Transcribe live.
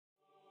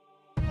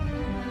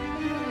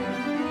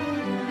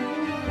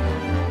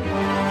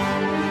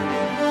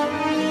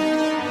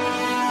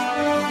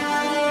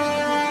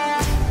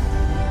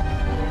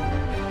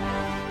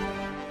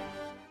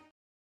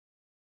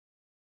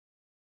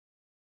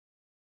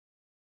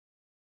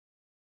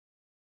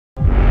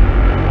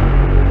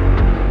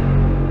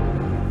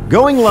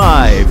Going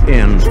live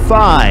in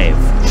 5,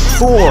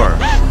 4,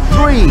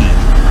 3,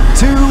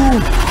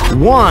 2,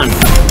 1.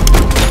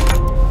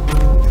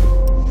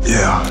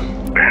 Yeah.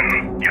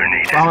 Ben, you're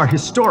needed. Our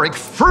historic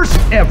first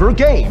ever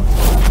game.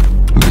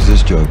 Who's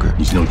this joker?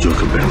 He's no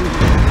joker, Ben.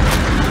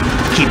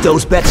 Keep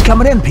those bets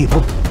coming in, people.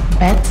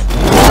 Bets?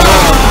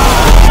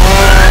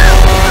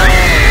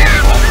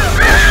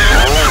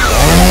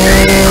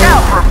 Now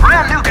for a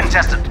brand new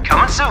contestant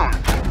coming soon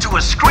to a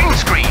screen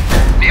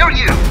near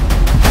you.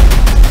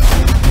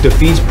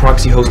 Defeats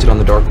proxy hosted on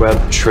the dark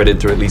web, shredded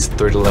through at least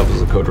 30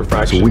 levels of code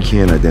refraction. So we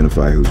can't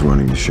identify who's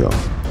running the show.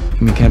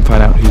 And we can't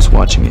find out who's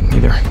watching it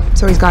either.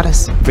 So he's got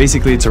us.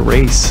 Basically, it's a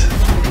race.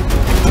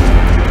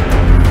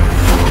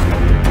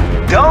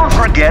 Don't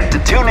forget to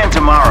tune in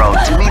tomorrow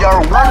to meet our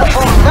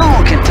wonderful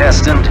new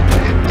contestant,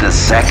 the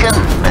second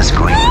Miss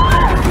Green.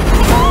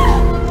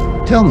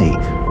 Tell me,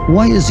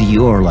 why is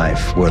your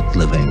life worth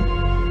living?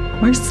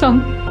 My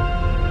son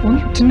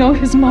wanted to know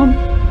his mom.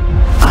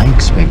 I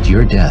expect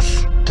your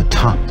death to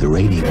top the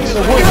ratings.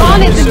 You're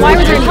on it, then why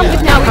was there a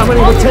compass now? How many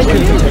will take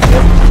it?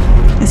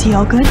 Is he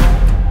all good?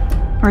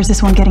 Or is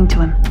this one getting to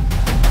him?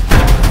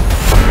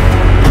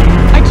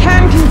 I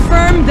can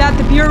confirm that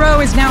the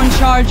Bureau is now in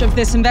charge of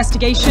this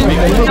investigation,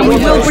 and we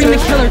will bring the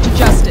killer to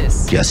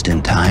justice. Just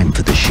in time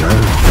for the show.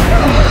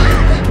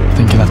 I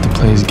think you'll have to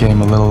play his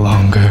game a little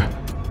longer.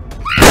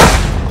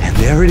 And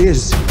there it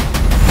is.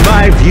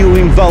 My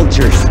viewing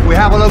vultures. We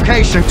have a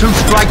location. 2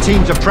 strike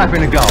teams are prepping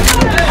to go.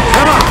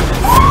 Come on!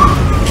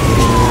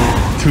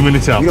 2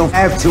 minutes out. We don't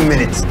have 2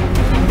 minutes.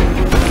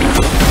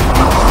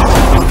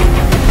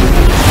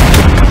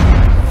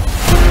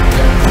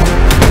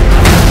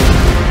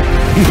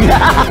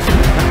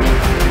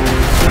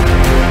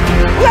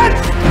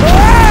 Let's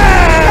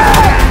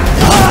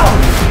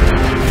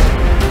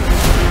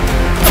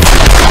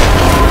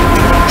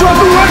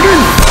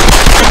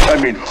I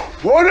mean,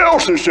 what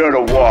else is there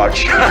to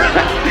watch?